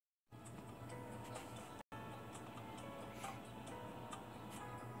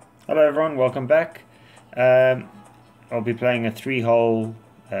Hello everyone, welcome back. Um, I'll be playing a 3-hole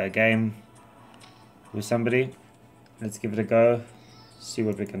game with somebody. Let's give it a go, see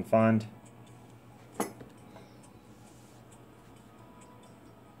what we can find.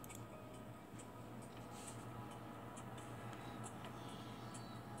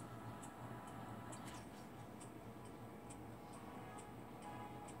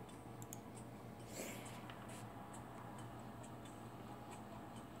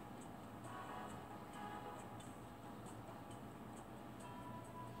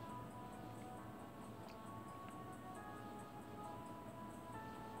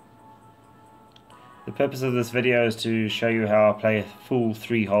 The purpose of this video is to show you how I play full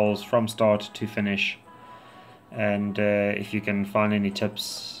 3 holes from start to finish. And if you can find any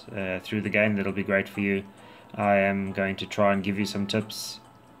tips through the game, that'll be great for you. I am going to try and give you some tips,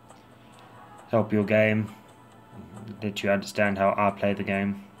 help your game, let you understand how I play the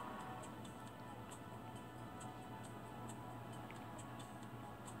game.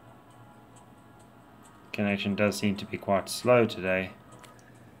 Connection does seem to be quite slow today.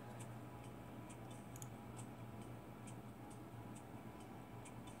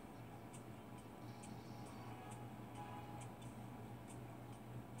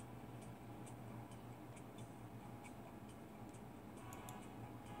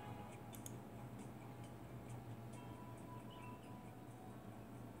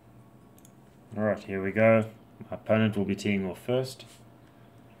 Alright, here we go. My opponent will be teeing off first.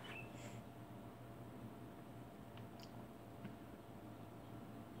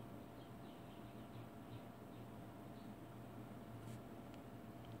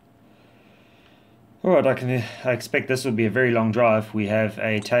 Alright, I expect this will be a very long drive. We have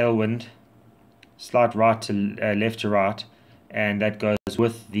a tailwind, slight right to left to right, and that goes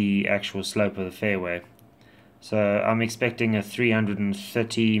with the actual slope of the fairway. So I'm expecting a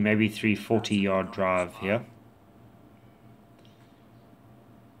 330, maybe 340 yard drive here.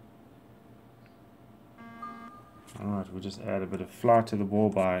 Alright, we'll just add a bit of flight to the ball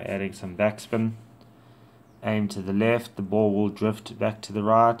by adding some backspin. Aim to the left, the ball will drift back to the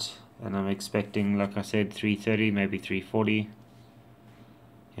right, and I'm expecting, like I said, 330, maybe 340.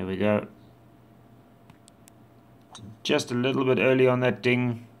 Here we go. Just a little bit early on that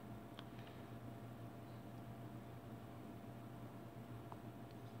ding.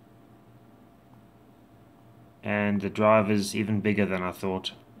 And the drive is even bigger than I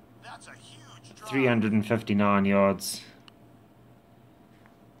thought. That's a huge drive. 359 yards.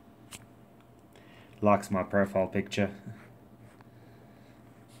 Likes my profile picture.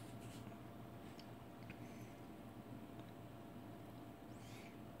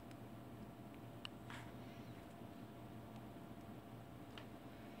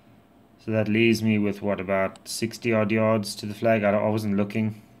 So that leaves me with what, about 60 odd yards to the flag. I wasn't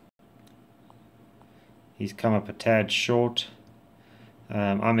looking. He's come up a tad short.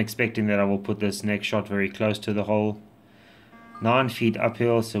 I'm expecting that I will put this next shot very close to the hole. 9 feet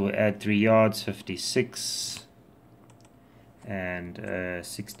uphill, so we'll add 3 yards, 56. And a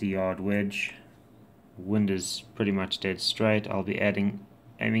 60 yard wedge. Wind is pretty much dead straight. I'll be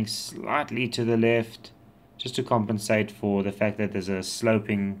aiming slightly to the left, just to compensate for the fact that there's a slope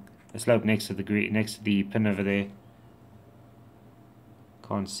next to the green, next to the pin over there.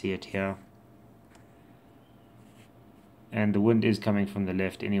 Can't see it here. And the wind is coming from the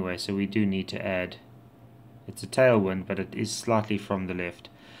left anyway, so we do need to add. It's a tailwind, but it is slightly from the left.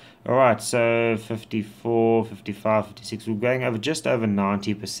 Alright, so 54, 55, 56. We're going over just over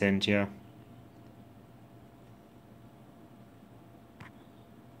 90% here.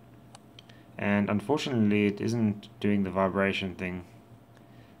 And unfortunately, it isn't doing the vibration thing.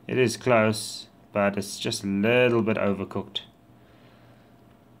 It is close, but it's just a little bit overcooked.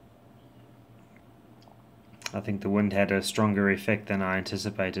 I think the wind had a stronger effect than I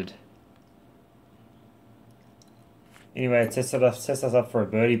anticipated. Anyway, it sets us up for a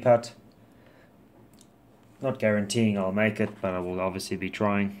birdie putt. Not guaranteeing I'll make it, but I will obviously be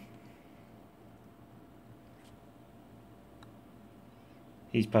trying.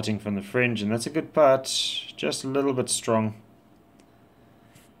 He's putting from the fringe, and that's a good putt. Just a little bit strong.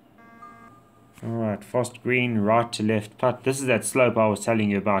 Alright, fast green, right to left putt. This is that slope I was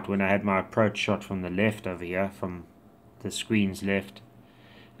telling you about when I had my approach shot from the left over here, from the screen's left.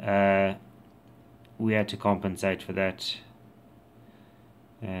 We had to compensate for that.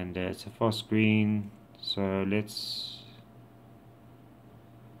 And it's a fast green, so let's...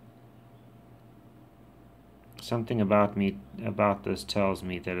 Something about this tells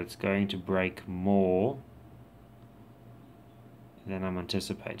me that it's going to break more than I'm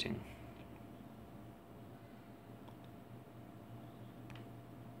anticipating.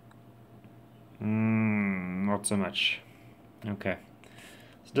 not so much. Okay.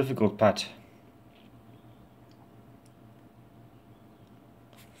 It's a difficult putt.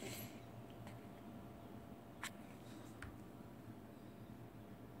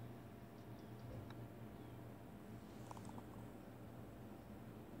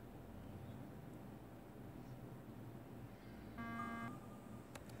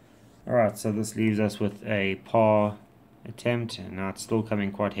 Alright, so this leaves us with a par attempt, and now it's still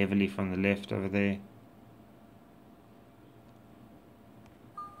coming quite heavily from the left over there.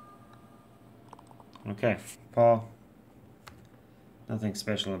 Okay, par. Nothing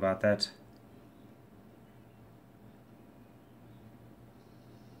special about that.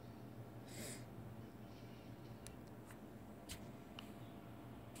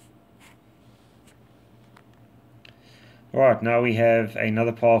 Alright, now we have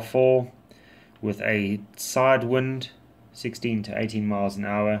another par 4 with a side wind, 16 to 18 miles an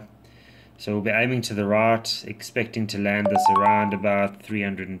hour. So we'll be aiming to the right, expecting to land this around about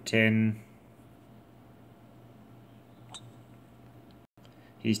 310.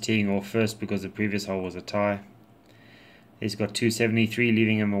 He's teeing off first because the previous hole was a tie. He's got 273,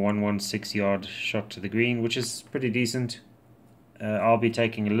 leaving him a 116 yard shot to the green, which is pretty decent. I'll be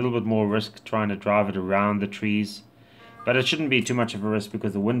taking a little bit more risk trying to drive it around the trees. But it shouldn't be too much of a risk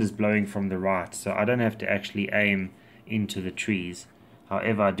because the wind is blowing from the right, so I don't have to actually aim into the trees.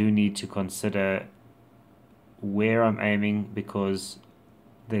 However, I do need to consider where I'm aiming because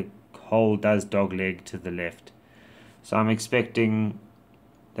the hole does dogleg to the left. So I'm expecting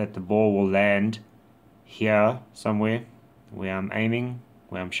that the ball will land here somewhere where I'm aiming,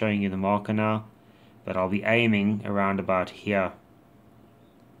 where I'm showing you the marker now, but I'll be aiming around about here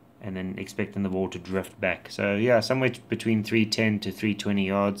and then expecting the ball to drift back. So yeah, somewhere between 310 to 320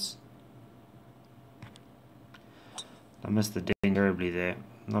 yards. I missed the ding terribly there.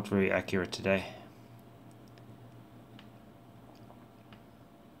 Not very accurate today.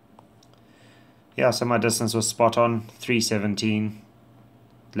 Yeah, so my distance was spot on, 317.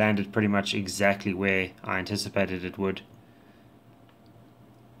 Landed pretty much exactly where I anticipated it would.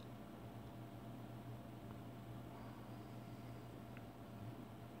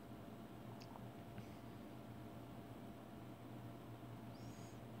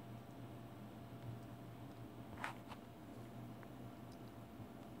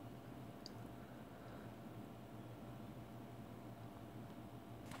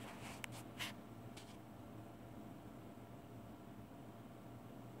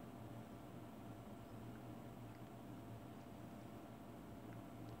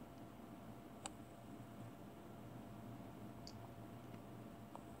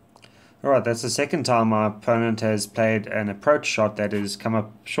 Alright, that's the second time my opponent has played an approach shot that has come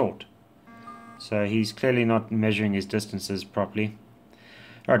up short. So he's clearly not measuring his distances properly.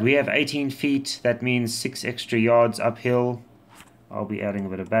 Alright, we have 18 feet. That means 6 extra yards uphill. I'll be adding a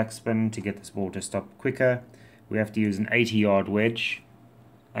bit of backspin to get this ball to stop quicker. We have to use an 80-yard wedge.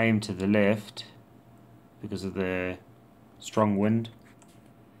 Aim to the left because of the strong wind.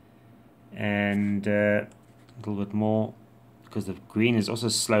 And a little bit more, because the green is also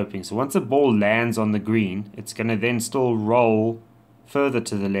sloping. So once the ball lands on the green, it's going to then still roll further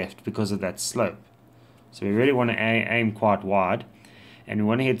to the left because of that slope. So we really want to aim quite wide. And we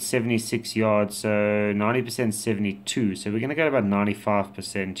want to hit 76 yards, so 90% 72. So we're going to go about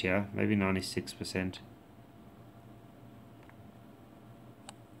 95% here, maybe 96%.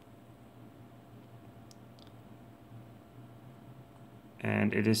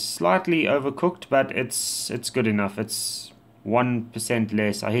 And it is slightly overcooked, but it's good enough. It's 1%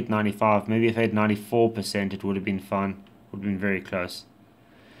 less. I hit 95. Maybe if I had 94%, it would have been fun. Would have been very close.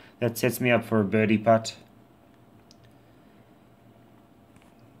 That sets me up for a birdie putt.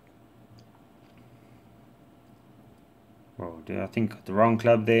 Whoa, I think the wrong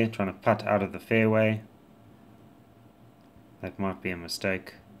club there, trying to putt out of the fairway. That might be a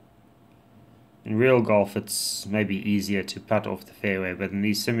mistake. In real golf, it's maybe easier to putt off the fairway, but in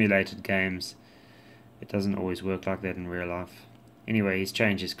these simulated games, it doesn't always work like that in real life. Anyway, he's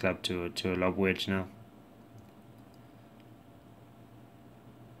changed his club to a lob wedge now.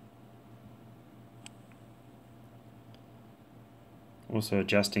 Also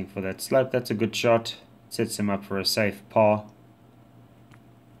adjusting for that slope. That's a good shot. Sets him up for a safe par.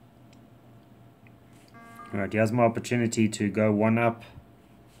 Alright, he has my opportunity to go one up.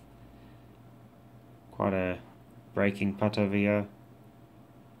 Quite a breaking putt over here.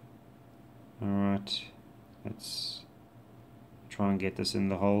 Alright, let's try and get this in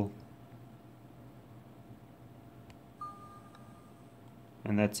the hole.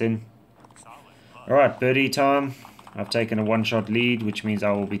 And that's in. Alright, birdie time. I've taken a one-shot lead, which means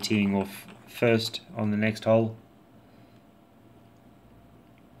I will be teeing off first on the next hole.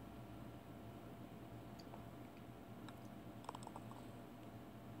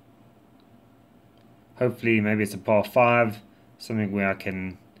 Hopefully maybe it's a par 5, something where I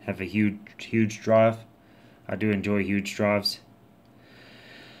can have a huge drive. I do enjoy huge drives.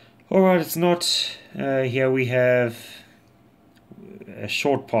 Alright, it's not. Here we have a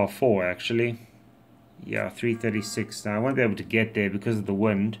short par 4 actually. Yeah, 336. Now I won't be able to get there because of the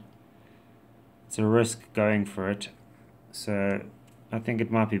wind. It's a risk going for it. So I think it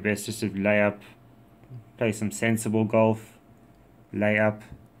might be best just to lay up, play some sensible golf, lay up,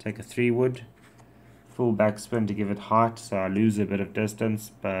 take a 3-wood. Full backspin to give it height, so I lose a bit of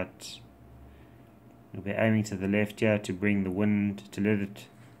distance, but we'll be aiming to the left here to bring the wind, to let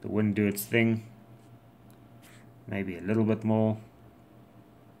the wind do its thing. Maybe a little bit more.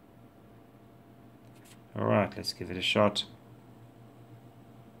 Alright, let's give it a shot.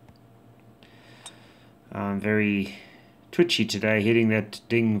 I'm very twitchy today, hitting that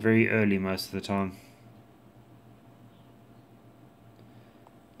ding very early most of the time.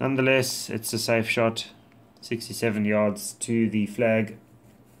 Nonetheless, it's a safe shot, 67 yards to the flag.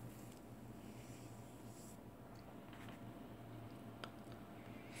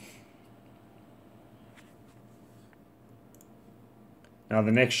 Now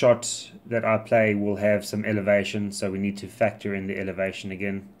the next shot that I play will have some elevation, so we need to factor in the elevation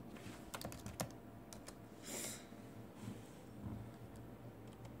again.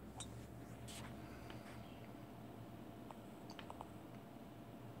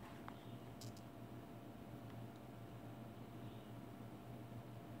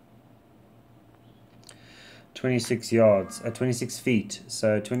 .26 feet.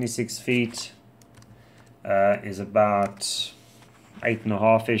 So 26 feet is about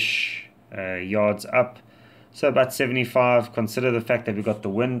 8.5-ish yards up. So about 75. Consider the fact that we got the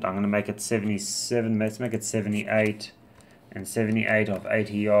wind. I'm going to make it 77. Let's make it 78. And 78 of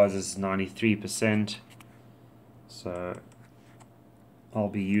 80 yards is 93%. So I'll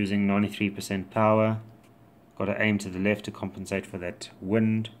be using 93% power. Got to aim to the left to compensate for that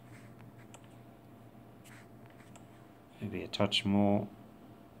wind. Maybe a touch more.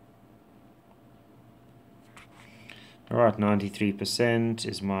 Alright, 93%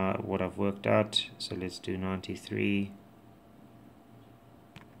 is what I've worked out. So let's do 93.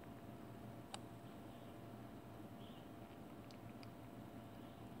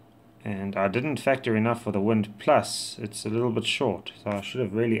 And I didn't factor enough for the wind, plus it's a little bit short, so I should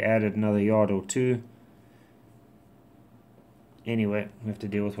have really added another yard or two. Anyway, we have to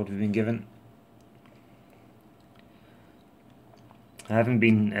deal with what we've been given. I haven't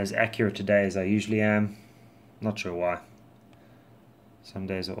been as accurate today as I usually am. Not sure why. Some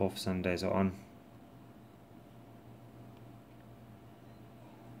days are off, some days are on.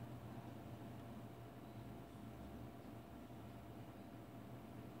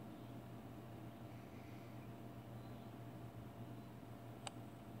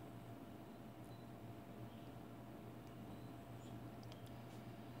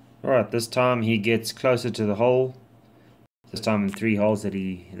 Alright, this time he gets closer to the hole. This time in 3 holes that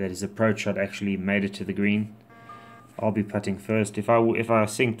his approach shot actually made it to the green. I'll be putting first. If I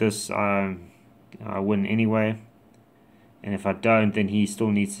sink this, I win anyway. And if I don't, then he still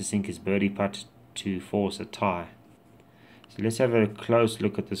needs to sink his birdie putt to force a tie. So let's have a close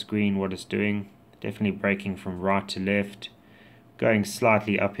look at this green, what it's doing. Definitely breaking from right to left, going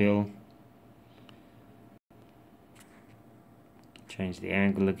slightly uphill. Change the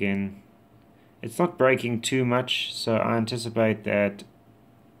angle again. It's not breaking too much, so I anticipate that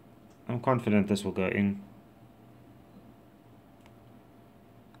I'm confident this will go in.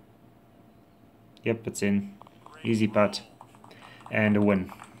 Yep, it's in. Easy putt. And a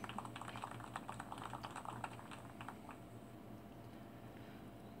win.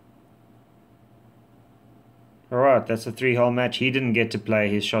 Alright, that's a 3-hole match. He didn't get to play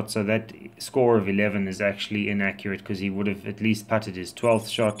his shot, so that score of 11 is actually inaccurate because he would have at least putted his 12th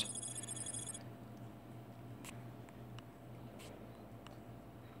shot.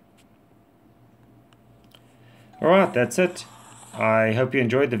 Alright, that's it. I hope you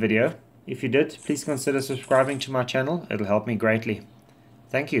enjoyed the video. If you did, please consider subscribing to my channel. It'll help me greatly.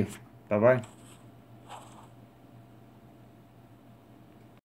 Thank you. Bye-bye.